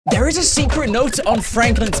There is a secret note on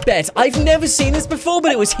Franklin's bed. I've never seen this before,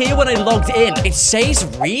 but it was here when I logged in. It says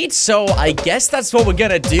read, so I guess that's what we're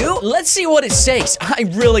gonna do. Let's see what it says. I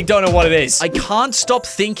really don't know what it is. I can't stop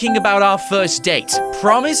thinking about our first date.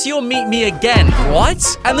 Promise you'll meet me again. What?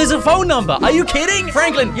 And there's a phone number. Are you kidding?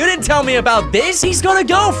 Franklin, you didn't tell me about this. He's got a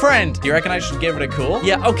girlfriend. Do you reckon I should give it a call?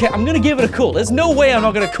 Yeah, okay, I'm gonna give it a call. There's no way I'm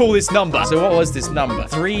not gonna call this number. So what was this number?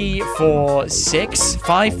 346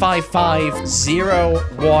 555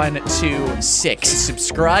 0126.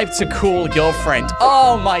 Subscribe to Cool Girlfriend.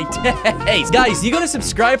 Oh my days. Guys, you gotta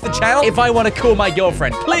subscribe to the channel if I want to call my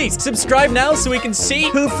girlfriend. Please subscribe now so we can see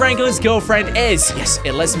who Franklin's girlfriend is. Yes,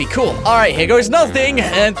 it lets me cool. All right, here goes nothing.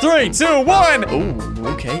 And 3, 2, 1.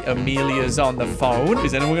 Oh, okay. Amelia's on the phone.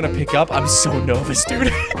 Is anyone gonna pick up? I'm so nervous, dude.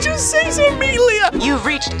 It just says Amelia. You've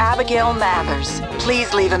reached Abigail Mathers.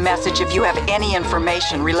 Please leave a message if you have any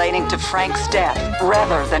information relating to Frank's death,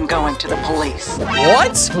 rather than going to the police.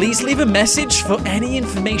 What? Please leave a message for any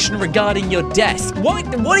information regarding your death. What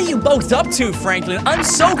are you both up to, Franklin? I'm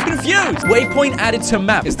so confused. Waypoint added to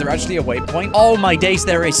map. Is there actually a waypoint? Oh my days,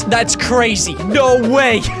 there is. That's crazy. No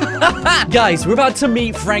way. Guys, we're about to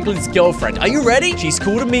meet Franklin's girlfriend. Are you ready? She's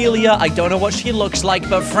called Amelia. I don't know what she looks like,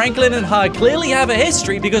 but Franklin and her clearly have a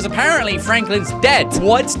history because apparently Franklin's dead.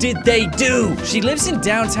 What did they do? She lives in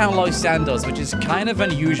downtown Los Angeles, which is kind of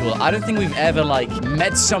unusual. I don't think we've ever, like,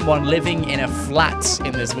 met someone living in a flat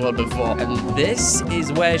in this world before. And this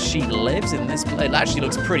is where she lives in this place. It actually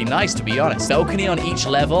looks pretty nice, to be honest. Balcony on each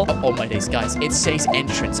level. Oh my days, guys. It says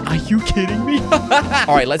entrance. Are you kidding me?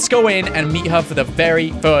 All right, let's go in and meet her for the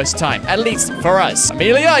very first time. At least for us.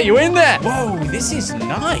 Amelia, are you in there? Whoa, this is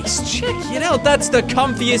nice. Check it out. That's the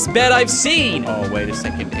comfiest bed I've seen. Oh, wait a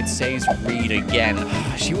second. It says read again.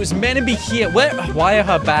 She was meant to be here. Why are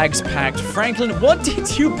her bags packed? Franklin, what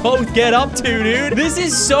did you both get up to, dude? This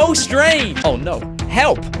is so strange. Oh, no.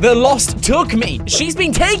 Help! The Lost took me! She's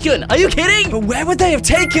been taken! Are you kidding? But where would they have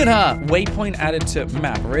taken her? Waypoint added to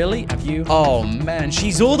map. Really? Have you? Oh, man.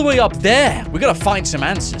 She's all the way up there. We gotta find some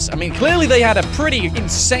answers. I mean, clearly they had a pretty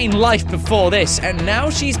insane life before this, and now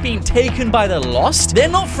she's being taken by the Lost? They're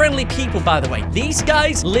not friendly people, by the way. These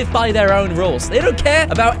guys live by their own rules. They don't care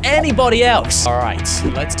about anybody else. All right.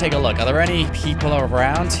 Let's take a look. Are there any people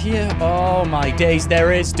around here? Oh, my days.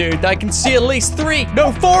 There is, dude. I can see at least 3.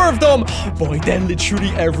 No, 4 of them. Oh, boy. They're literally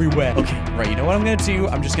everywhere. Okay, right, you know what I'm gonna do?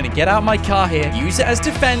 I'm just gonna get out my car here, use it as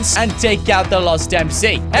defense, and take out the Lost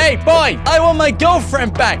MC. Hey, boy, I want my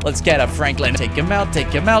girlfriend back. Let's get her, Franklin. Take him out, take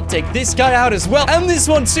him out, take this guy out as well, and this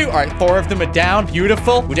one too. All right, 4 of them are down.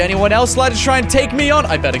 Beautiful. Would anyone else like to try and take me on?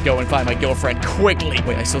 I better go and find my girlfriend quickly.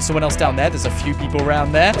 Wait, I saw someone else down there. There's a few people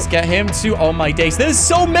around there. Let's get him too. Oh, my days. There's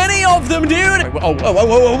so many of them, dude. Right,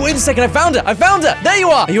 oh, wait a second. I found her. I found her. There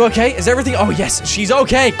you are. Are you okay? Is everything? Oh, yes, she's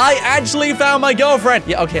okay. I actually found my girlfriend.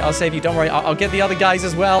 Yeah, okay, I'll save you. Don't worry. I'll get the other guys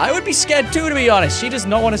as well. I would be scared too, to be honest. She does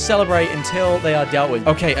not want to celebrate until they are dealt with.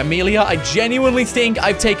 Okay, Amelia, I genuinely think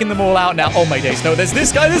I've taken them all out now. Oh, my days. No, there's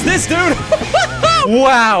this guy. There's this dude.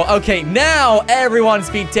 Wow. Okay, now everyone's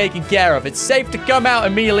been taken care of. It's safe to come out,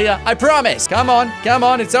 Amelia. I promise. Come on. Come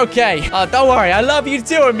on. It's okay. Don't worry. I love you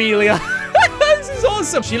too, Amelia. This is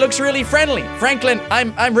awesome. She looks really friendly. Franklin,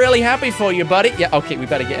 I'm really happy for you, buddy. Yeah, okay, we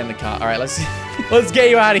better get in the car. All right, let's get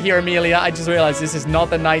you out of here, Amelia. I just realized this is not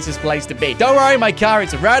the nicest place to be. Don't worry, my car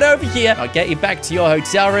is right over here. I'll get you back to your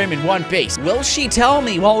hotel room in one piece. Will she tell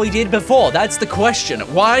me what we did before? That's the question.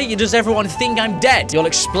 Why does everyone think I'm dead? You'll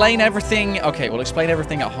explain everything. Okay, we'll explain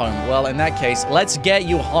everything at home. Well, in that case, let's get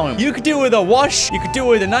you home. You could do with a wash. You could do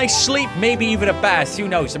with a nice sleep. Maybe even a bath. Who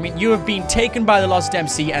knows? I mean, you have been taken by the Lost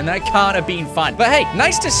MC, and that can't have been fun. But hey,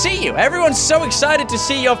 nice to see you. Everyone's so excited to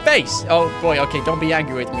see your face. Oh, boy. Okay, don't be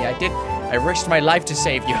angry with me. I risked my life to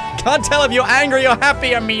save you. Can't tell if you're angry or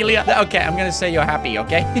happy, Amelia. Okay, I'm gonna say you're happy,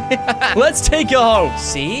 okay? Let's take you home.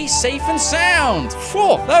 See? Safe and sound.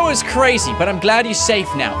 Phew, that was crazy, but I'm glad you're safe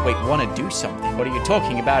now. Wait, want to do something? What are you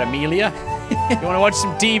talking about, Amelia? You want to watch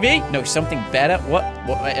some TV? No, something better?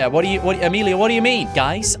 Amelia, what do you mean?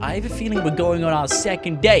 Guys, I have a feeling we're going on our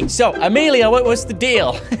second date. So, Amelia, what's the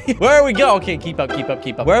deal? Where are we going? Okay, keep up.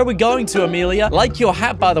 Where are we going to, Amelia? Like your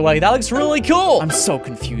hat, by the way. That looks really cool. I'm so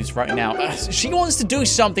confused right now. She wants to do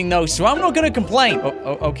something, though, so I'm not going to complain.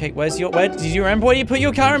 Okay, did you remember where you put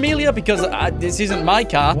your car, Amelia? Because this isn't my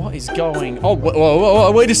car. What is going? Oh,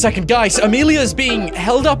 whoa, wait a second, guys. Amelia's being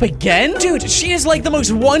held up again? Dude, she is like the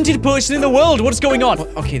most wanted person in the world. What's going on?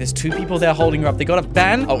 Okay, there's 2 people there holding her up. They got a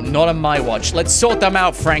ban. Oh, not on my watch. Let's sort them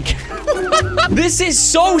out, Frank. This is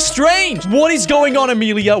so strange. What is going on,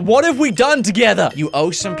 Amelia? What have we done together? You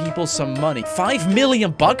owe some people some money. 5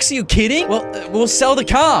 million bucks? Are you kidding? Well, we'll sell the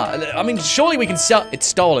car. I mean, surely we can sell... It's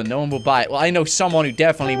stolen. No one will buy it. Well, I know someone who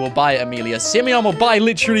definitely will buy it, Amelia. Simeon will buy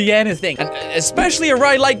literally anything. And especially a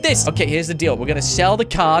ride like this. Okay, here's the deal. We're gonna sell the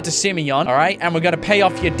car to Simeon, all right? And we're gonna pay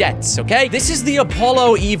off your debts, okay? This is the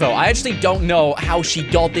Apollo Evo. I actually don't know how she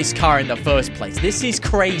got this car in the first place. This is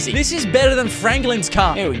crazy. This is better than Franklin's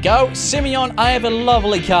car. Here we go. Simeon, I have a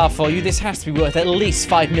lovely car for you. This has to be worth at least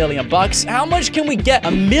 5 million bucks. How much can we get?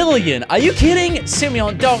 1 million? Are you kidding?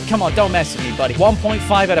 Simeon, come on, don't mess with me, buddy.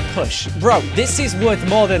 1.5 at a push. Bro, this is worth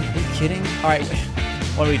more than... Are you kidding? All right.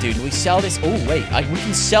 What do we do? Do we sell this? Oh, wait. We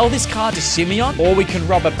can sell this car to Simeon, or we can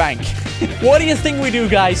rob a bank. What do you think we do,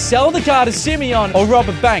 guys? Sell the car to Simeon or rob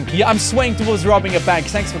a bank? Yeah, I'm swaying towards robbing a bank.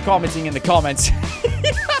 Thanks for commenting in the comments.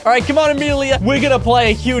 All right, come on, Amelia. We're gonna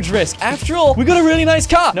play a huge risk. After all, we got a really nice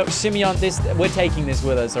car. No, Simeon, we're taking this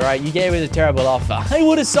with us, all right? You gave us a terrible offer. I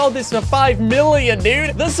would have sold this for 5 million,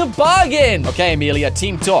 dude. That's a bargain. Okay, Amelia,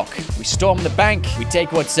 team talk. We storm the bank. We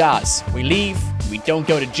take what's ours. We leave. We don't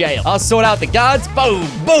go to jail. I'll sort out the guards. Boom,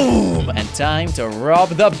 boom. And time to rob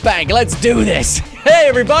the bank. Let's do this. Hey,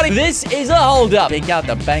 everybody. This is a holdup. Take out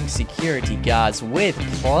the bank security guards with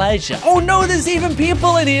pleasure. Oh, no, there's even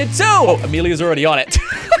people in here, too. Oh, Amelia's already on it.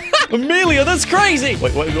 Amelia, that's crazy.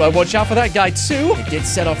 Wait, watch out for that guy, too. It did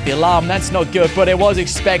set off the alarm. That's not good, but it was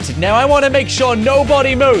expected. Now, I want to make sure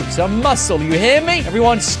nobody moves. A muscle, you hear me?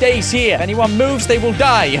 Everyone stays here. If anyone moves, they will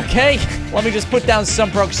die, okay? Let me just put down some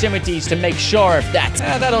proximities to make sure of that.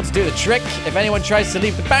 That ought to do the trick. If anyone tries to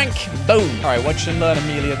leave the bank, boom. All right, watch and learn,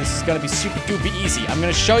 Amelia. This is going to be super duper easy. I'm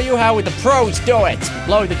going to show you how the pros do it. We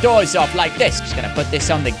blow the doors off like this. Just going to put this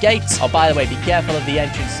on the gate. Oh, by the way, be careful of the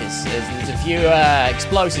entrances. There's a few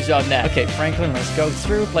explosives on there. Okay, Franklin, let's go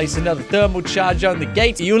through. Place another thermal charge on the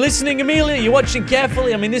gate. Are you listening, Amelia? Are you watching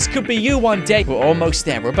carefully? I mean, this could be you one day. We're almost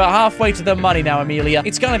there. We're about halfway to the money now, Amelia.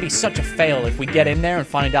 It's going to be such a fail if we get in there and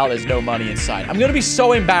find out there's no money inside. I'm going to be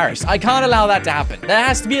so embarrassed. I can't allow that to happen. There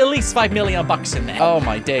has to be at least 5 million bucks in there. Oh,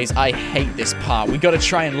 my days. I hate this part. We got to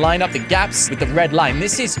try and line up the gaps with the red line.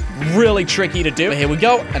 This is really tricky to do. But here we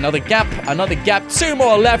go. Another gap. 2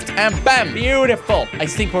 more left, and bam. Beautiful. I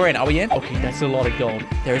think we're in. Are we in? Okay, that's a lot of gold.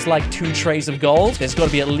 There's like 2 trays of gold. There's got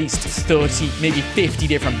to be at least 30, maybe 50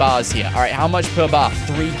 different bars here. All right, how much per bar?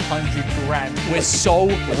 300 grand. We're so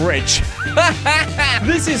rich.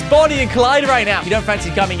 This is Bonnie and Clyde right now. You don't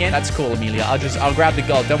fancy coming in? That's cool, Amelia. I'll grab the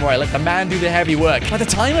gold. Don't worry. Let the man do the heavy work. By the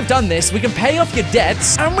time I've done this, we can pay off your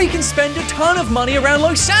debts, and we can spend a ton of money around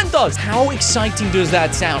Los Santos. How exciting does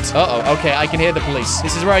that sound? Uh-oh. Okay, I can hear the police.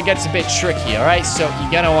 This is where it gets a bit tricky, all right? So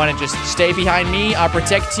you're gonna want to just stay behind me. I'll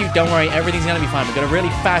protect you. Don't worry. Everything's gonna be fine. We've got a really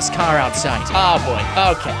fast car outside. Oh,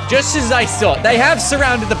 boy. Okay. Just as I thought. They have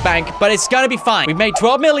surrounded the bank, but it's gonna be fine. We've made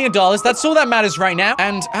 $12 million. That's all that matters right now.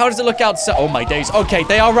 And how does it look outside? Oh, my days. Okay,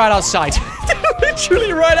 they are right outside.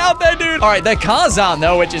 Literally right out there, dude. All right, their cars aren't,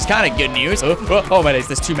 though, which is kind of good news. Oh, my days.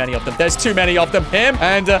 There's too many of them. There's too many of them. Him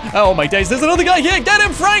and, oh, my days. There's another guy here. Get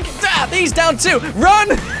him, Frank. He's down, too. Run.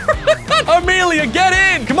 Amelia, get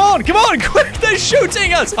in. Come on, quick. They're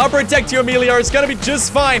shooting us. I'll protect you, Amelia. It's gonna be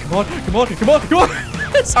just fine. Come on.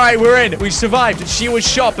 All right, we're in. We survived. She was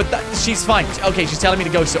shot, but she's fine. Okay, she's telling me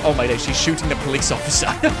to go. So, oh my days, she's shooting the police officer.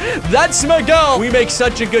 That's my goal. We make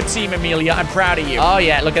such a good team, Amelia. I'm proud of you. Oh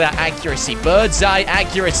yeah, look at that accuracy. Bird's eye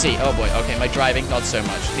accuracy. Oh boy. Okay, my driving, not so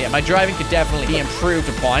much. Yeah, my driving could definitely be improved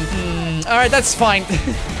upon. All right, that's fine.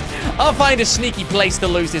 I'll find a sneaky place to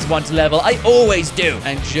lose this one to level. I always do.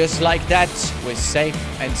 And just like that, we're safe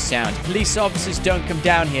and sound. Police officers don't come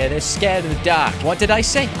down here. They're scared of the dark. What did I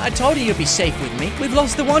say? I told you you'd be safe with me. We've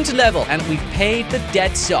lost the wanted level, and we've paid the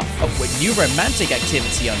debts off. Oh, with new romantic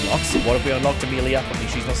activity unlocked. What have we unlocked, Amelia? Okay,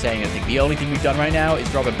 she's not saying anything. The only thing we've done right now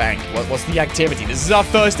is rob a bank. What's the activity? This is our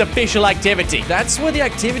first official activity. That's where the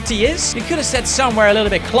activity is? You could have said somewhere a little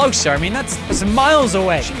bit closer. I mean, that's miles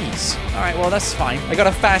away. Jeez. All right, well, that's fine. I got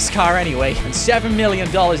a fast car anyway, and $7 million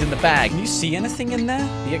in the bag. Can you see anything in there?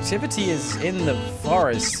 The activity is in the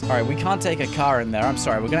forest. All right, we can't take a car in there. I'm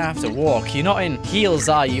sorry, we're gonna have to walk. You're not in heels,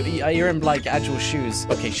 are you? You're in, like, actual shoes.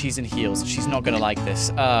 Okay, she's in heels. She's not gonna like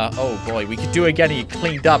this. Oh boy, we could do it getting you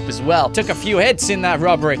cleaned up as well. Took a few hits in that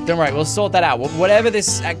robbery. Don't worry, we'll sort that out. Whatever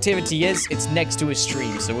this activity is, it's next to a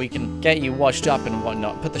stream, so we can get you washed up and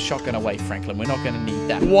whatnot. Put the shotgun away, Franklin. We're not gonna need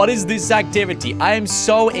that. What is this activity? I am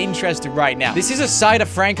so interested right now. This is a side of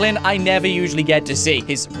Franklin Franklin, I never usually get to see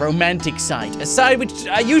his romantic side. A side which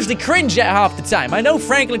I usually cringe at half the time. I know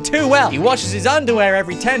Franklin too well. He washes his underwear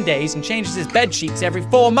every 10 days and changes his bed sheets every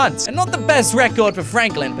 4 months. And not the best record for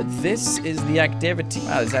Franklin, but this is the activity.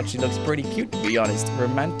 Wow, this actually looks pretty cute, to be honest.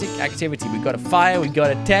 Romantic activity. We got a fire, we got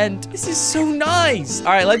a tent. This is so nice. All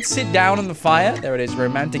right, let's sit down on the fire. There it is,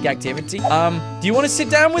 romantic activity. Do you want to sit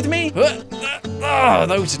down with me? Oh,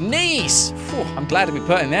 those knees. Whew, I'm glad to be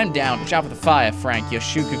putting them down. Watch out for the fire, Frank. Your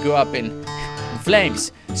shoe could go up in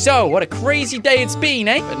flames. So, what a crazy day it's been,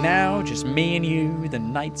 eh? But now, just me and you, the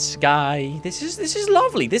night sky. This is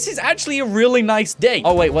lovely. This is actually a really nice day.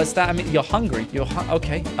 Oh, wait, what's that? I mean, you're hungry.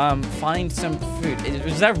 Okay. Find some food.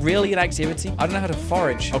 Is that really an activity? I don't know how to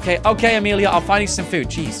forage. Okay, Amelia, I'll find you some food.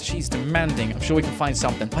 Jeez, she's demanding. I'm sure we can find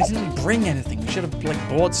something. Why didn't we bring anything? We should have, like,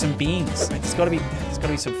 bought some beans. Right, there's gotta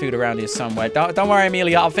be some food around here somewhere. Don't worry,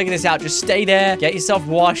 Amelia. I'll figure this out. Just stay there. Get yourself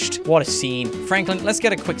washed. What a scene. Franklin, let's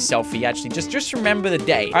get a quick selfie, actually. Just remember the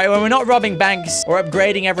day. All right, when we're not robbing banks or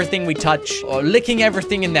upgrading everything we touch or licking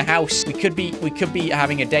everything in the house, we could be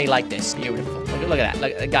having a day like this. Beautiful. Look at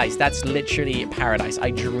that. Look, guys, that's literally paradise.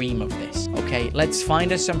 I dream of this. Okay, let's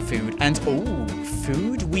find us some food. And, oh,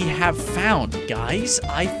 food we have found. Guys,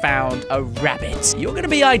 I found a rabbit. You're gonna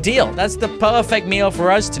be ideal. That's the perfect meal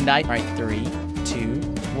for us tonight. All right, 3, 2,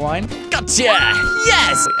 1. Gotcha!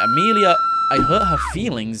 Yes! Wait, Amelia... I hurt her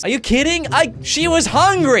feelings. Are you kidding? She was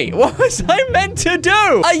hungry. What was I meant to do?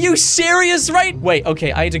 Are you serious, right? Wait,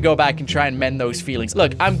 okay, I had to go back and try and mend those feelings.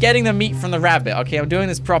 Look, I'm getting the meat from the rabbit. Okay, I'm doing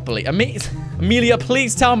this properly. Amelia,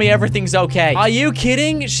 please tell me everything's okay. Are you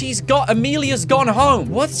kidding? Amelia's gone home.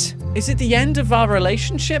 What? Is it the end of our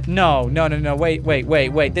relationship? No.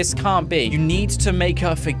 Wait. This can't be. You need to make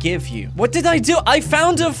her forgive you. What did I do? I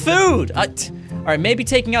found her food. All right, maybe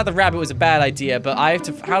taking out the rabbit was a bad idea, but I have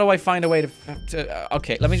to... How do I find a way to...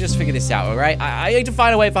 okay, let me just figure this out, all right? I need to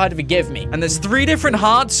find a way for her to forgive me. And there's 3 different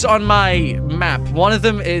hearts on my map. One of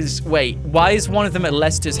them is... Wait, why is one of them at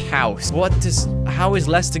Lester's house? How is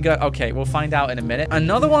Lester go... Okay, we'll find out in a minute.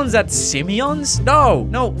 Another one's at Simeon's? No,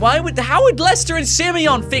 how would Lester and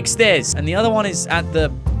Simeon fix this? And the other one is at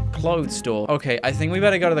the... clothes store. Okay, I think we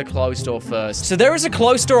better go to the clothes store first. So there is a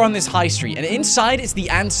clothes store on this high street, and inside is the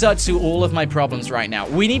answer to all of my problems right now.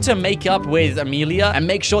 We need to make up with Amelia and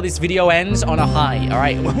make sure this video ends on a high, all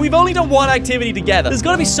right? We've only done one activity together. There's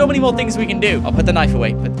got to be so many more things we can do. I'll put the knife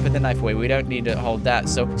away. Put the knife away. We don't need to hold that.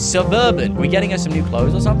 So, Suburban. Are we getting us some new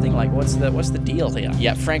clothes or something? Like, what's the deal here?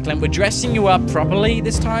 Yeah, Franklin, we're dressing you up properly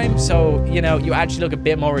this time, so, you know, you actually look a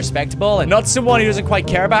bit more respectable and not someone who doesn't quite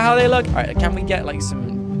care about how they look. All right, can we get, like,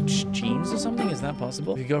 some... jeans or something? Is that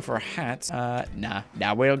possible? We go for a hat.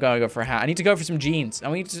 Nah, we don't go for a hat. I need to go for some jeans.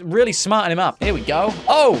 And we need to really smarten him up. Here we go.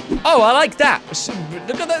 Oh, I like that.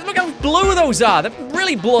 Look at that. Look how blue those are. They're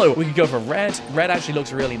really blue. We could go for red. Red actually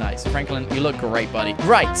looks really nice. Franklin, you look great, buddy.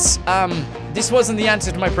 Right. This wasn't the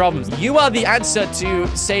answer to my problems. You are the answer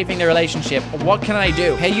to saving the relationship. What can I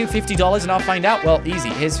do? Pay you $50 and I'll find out? Well, easy.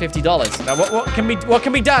 Here's $50. Now, what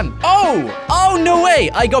can be done? Oh, no way.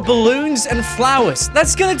 I got balloons and flowers.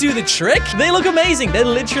 That's gonna do the trick. They look amazing.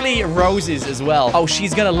 They're literally roses as well. Oh,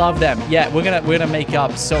 she's gonna love them. Yeah, we're gonna make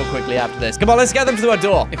up so quickly after this. Come on, let's get them through our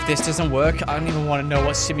door. If this doesn't work, I don't even want to know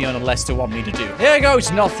what Simeon and Lester want me to do. Here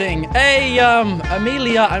goes nothing. Hey,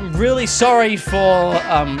 Amelia, I'm really sorry for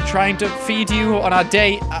trying to feed you on our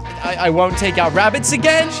date. I won't take out rabbits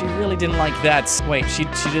again. She really didn't like that. Wait, she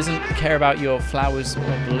doesn't care about your flowers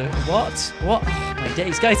or blue. What? Oh, my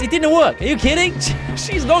days, guys, it didn't work. Are you kidding?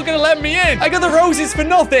 She's not gonna let me in. I got the roses for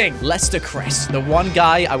nothing. Lester Cress, the one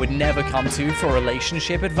guy I would never come to for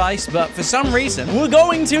relationship advice, but for some reason, we're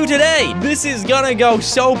going to today. This is gonna go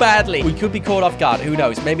so badly. We could be caught off guard. Who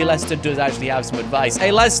knows? Maybe Lester does actually have some advice.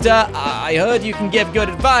 Hey, Lester, I heard you can give good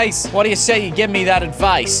advice. What do you say you give me that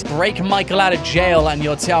advice? Break Michael out of jail and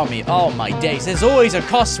you'll tell me. Oh, my days. There's always a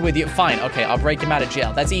cost with you. Fine. Okay, I'll break him out of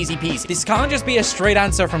jail. That's easy peasy. This can't just be a straight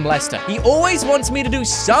answer from Lester. He always wants me to do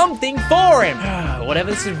something for him.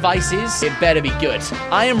 Whatever this advice is, it better be good.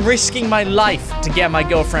 I am risking my life to get my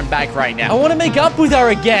girlfriend back right now. I want to make up with her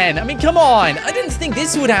again. I mean, come on. I didn't think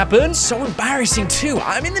this would happen. So embarrassing, too.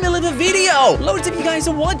 I'm in the middle of a video. Loads of you guys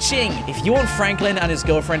are watching. If you want Franklin and his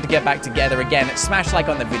girlfriend to get back together again, smash like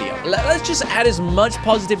on the video. Let's just add as much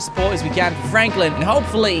positive support as we can for Franklin, and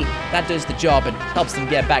hopefully that does the job and helps them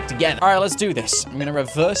get back together. All right, let's do this. I'm going to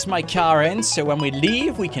reverse my car in, so when we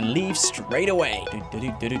leave, we can leave straight away.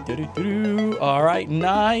 All right,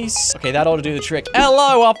 nice. Okay, that ought to do the trick.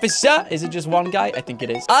 Hello, officer. Is it just one guy? I think it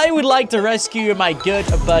is. I would like to rescue my good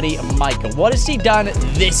buddy, Michael. What has he done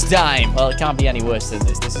this time? Well, it can't be any worse than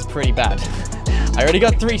this. This is pretty bad. I already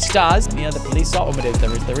got 3 stars. Any other police officer?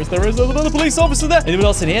 There is another police officer there. Anyone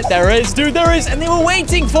else in here? There is, dude, there is. And they were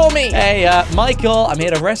waiting for me. Hey, Michael, I'm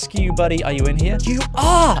here to rescue you, buddy. Are you in here? You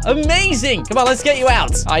are. Amazing. Come on, let's get you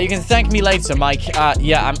out. You can thank me later, Mike.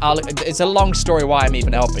 Yeah, it's a long story why I'm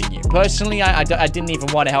even helping you. Personally, I didn't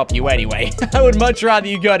even want to help you anyway. I would much rather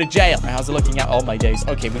you go to jail. Right, how's it looking out? Oh, my days.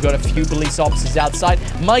 Okay, we've got a few police officers outside.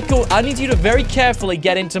 Michael, I need you to very carefully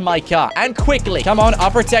get into my car. And quickly. Come on,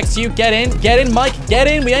 I'll protect you. Get in, Mike. Get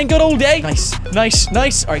in. We ain't got all day. Nice.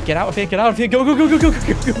 All right, get out of here. Go.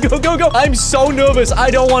 I'm so nervous. I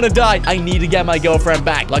don't want to die. I need to get my girlfriend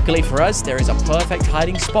back. Luckily for us, there is a perfect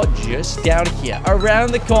hiding spot just down here,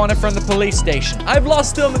 around the corner from the police station. I've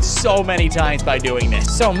lost them so many times by doing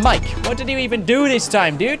this. So, Mike, what did you even do this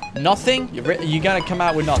time, dude? Nothing? You're gonna come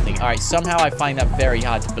out with nothing. All right, somehow I find that very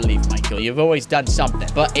hard to believe, Michael. You've always done something.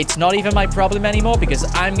 But it's not even my problem anymore because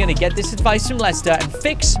I'm gonna get this advice from Lester and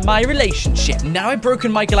fix my relationship. Now I've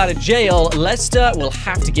broken Michael out of jail, Lester will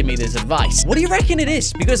have to give me this advice. What do you reckon it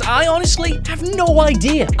is? Because I honestly have no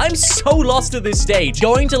idea. I'm so lost at this stage.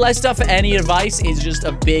 Going to Lester for any advice is just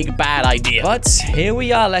a big bad idea. But here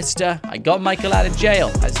we are, Lester. I got Michael out of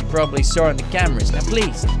jail, as you probably saw on the cameras. Now,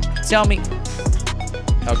 please, tell me...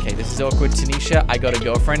 Okay, this is awkward, Tanisha. I got a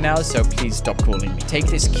girlfriend now, so please stop calling me. Take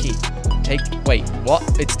this key. Wait, what?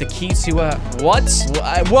 It's the key to a... What?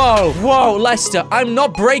 Whoa, Lester. I'm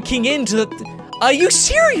not breaking into the... Are you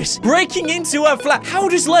serious? Breaking into her flat. How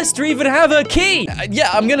does Lester even have her key? Yeah,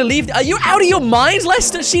 I'm gonna leave. Are you out of your mind,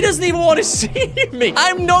 Lester? She doesn't even want to see me.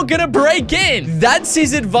 I'm not gonna break in. That's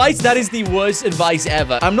his advice. That is the worst advice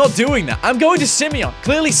ever. I'm not doing that. I'm going to Simeon.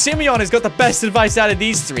 Clearly, Simeon has got the best advice out of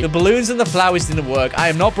these 3. The balloons and the flowers didn't work. I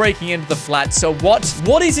am not breaking into the flat. So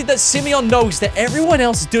what is it that Simeon knows that everyone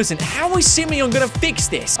else doesn't? How is Simeon gonna fix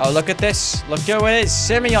this? Oh, look at this. Look who it is.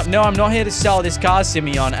 Simeon. No, I'm not here to sell this car,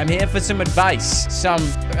 Simeon. I'm here for some advice. Some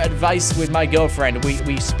advice with my girlfriend.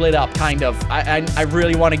 We split up, kind of. I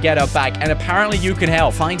really want to get her back, and apparently you can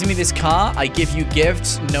help. Find me this car, I give you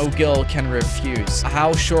gifts, no girl can refuse.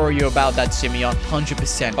 How sure are you about that, Simeon?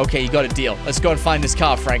 100%. Okay, you got a deal. Let's go and find this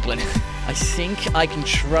car, Franklin. I think I can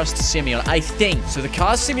trust Simeon. I think. So the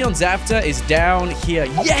car Simeon's after is down here.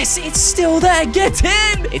 Yes, it's still there. Get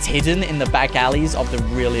in! It's hidden in the back alleys of the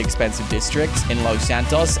really expensive district in Los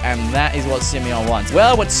Santos, and that is what Simeon wants.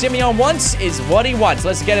 Well, what Simeon wants is what he wants.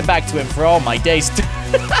 Let's get it back to him for all my days.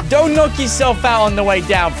 Don't knock yourself out on the way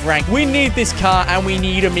down, Frank. We need this car, and we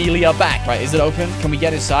need Amelia back. Right, is it open? Can we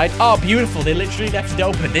get inside? Oh, beautiful. They literally left it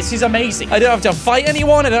open. This is amazing. I don't have to fight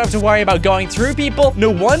anyone. I don't have to worry about going through people. No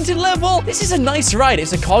wanted level. This is a nice ride.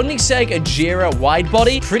 It's a Koenigsegg Agera wide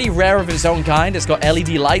body. Pretty rare of its own kind. It's got LED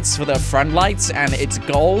lights for the front lights, and it's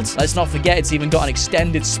gold. Let's not forget, it's even got an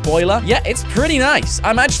extended spoiler. Yeah, it's pretty nice.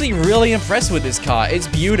 I'm actually really impressed with this car. It's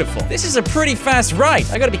beautiful. This is a pretty fast ride.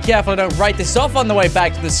 I gotta be careful I don't write this off on the way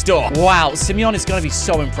back to the store. Wow, Simeon is gonna be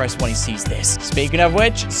so impressed when he sees this. Speaking of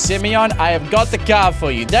which, Simeon, I have got the car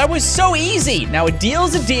for you. That was so easy. Now, a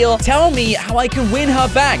deal's a deal. Tell me how I can win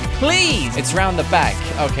her back, please. It's round the back.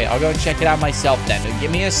 Okay, I'll go and check it out myself then. Give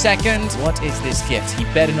me a second. What is this gift? He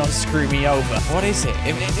better not screw me over. What is it?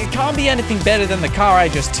 It can't be anything better than the car I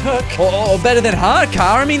just took. Or better than her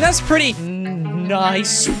car. I mean, that's pretty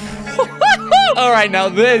nice. All right, now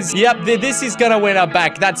this is gonna win her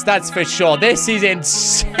back. That's for sure. This is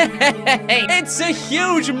insane. It's a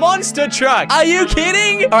huge monster truck. Are you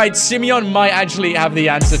kidding? All right, Simeon might actually have the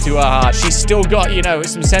answer to her heart. She's still got, you know,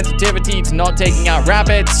 some sensitivity to not taking out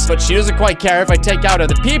rabbits, but she doesn't quite care if I take out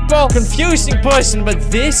other people. Confusing person, but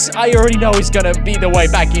this I already know is gonna be the way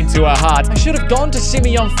back into her heart. I should have gone to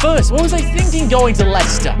Simeon first. What was I thinking going to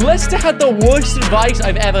Lester? Lester had the worst advice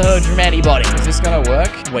I've ever heard from anybody. Is this gonna work?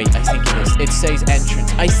 Wait, I think it is. It says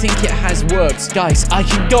entrance. I think it has worked. Guys, I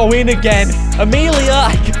can go in again. Amelia,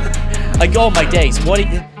 I go on my days. What?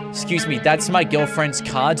 Excuse me, that's my girlfriend's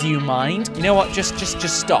car. Do you mind? You know what? Just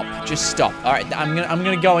stop. Just stop. All right, I'm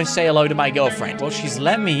gonna go and say hello to my girlfriend. Well, she's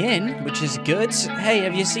let me in, which is good. Hey,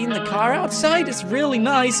 have you seen the car outside? It's really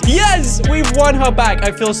nice. Yes, we've won her back.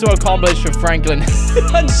 I feel so accomplished for Franklin.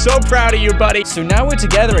 I'm so proud of you, buddy. So now we're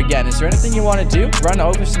together again. Is there anything you want to do? Run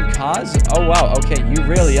over some cars? Oh, wow. Okay, you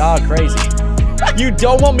really are crazy. You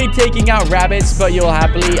don't want me taking out rabbits, but you'll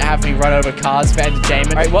happily have me run over cars for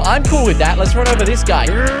entertainment. All right, well, I'm cool with that. Let's run over this guy.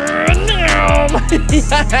 Yeah.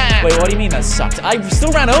 Wait, what do you mean that sucked? I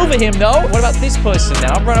still ran over him, though. What about this person,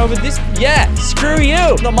 then? I'll run over this. Yeah, screw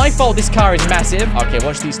you. Not my fault this car is massive. Okay,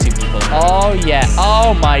 watch these two people. Oh, yeah.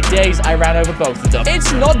 Oh, my days. I ran over both of them.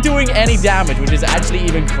 It's not doing any damage, which is actually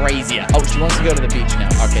even crazier. Oh, she wants to go to the beach now.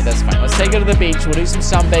 Okay, that's fine. Let's take her to the beach. We'll do some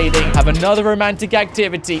sunbathing. Have another romantic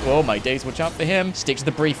activity. Oh, my days. Watch out for him. him. Stick to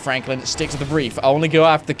the brief, Franklin. Stick to the brief. Only go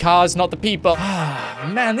after the cars, not the people.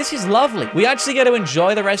 Man, this is lovely. We actually get to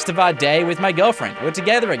enjoy the rest of our day with my girlfriend. We're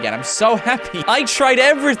together again. I'm so happy. I tried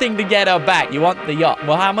everything to get her back. You want the yacht?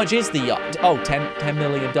 Well, how much is the yacht? Oh, $10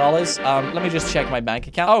 million. Let me just check my bank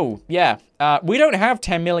account. Oh, yeah. We don't have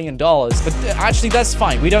 $10 million, but actually, that's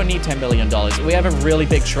fine. We don't need $10 million. We have a really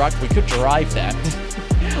big truck. We could drive there.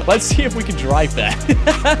 Let's see if we can drive there.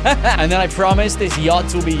 And then I promise this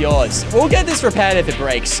yacht will be yours. We'll get this repaired if it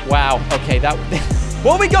breaks. Wow. Okay, that...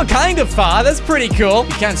 Well, we got kind of far. That's pretty cool.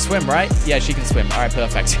 You can't swim, right? Yeah, she can swim. All right,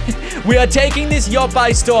 perfect. We are taking this yacht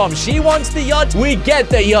by storm. She wants the yacht. We get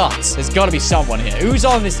the yacht. There's got to be someone here. Who's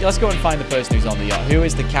on this? Let's go and find the person who's on the yacht. Who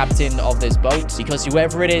is the captain of this boat? Because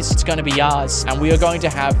whoever it is, it's going to be ours. And we are going to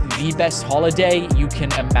have the best holiday you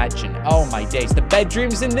can imagine. Oh, my days. The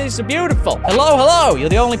bedrooms in this are beautiful. Hello, hello. You're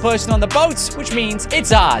the only person on the boat, which means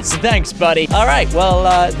it's ours. Thanks, buddy. All right,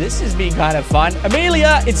 well, this has been kind of fun.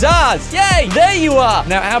 Amelia, it's ours. Yay, there you are.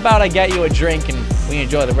 Now, how about I get you a drink and we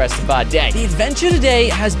enjoy the rest of our day? The adventure today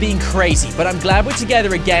has been crazy, but I'm glad we're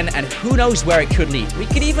together again, and who knows where it could lead. We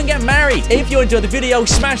could even get married. If you enjoyed the video,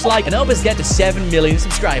 smash like and help us get to 7 million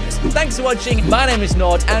subscribers. Thanks for watching. My name is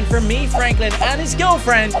Nought, and from me, Franklin, and his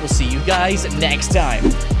girlfriend, I will see you guys next time.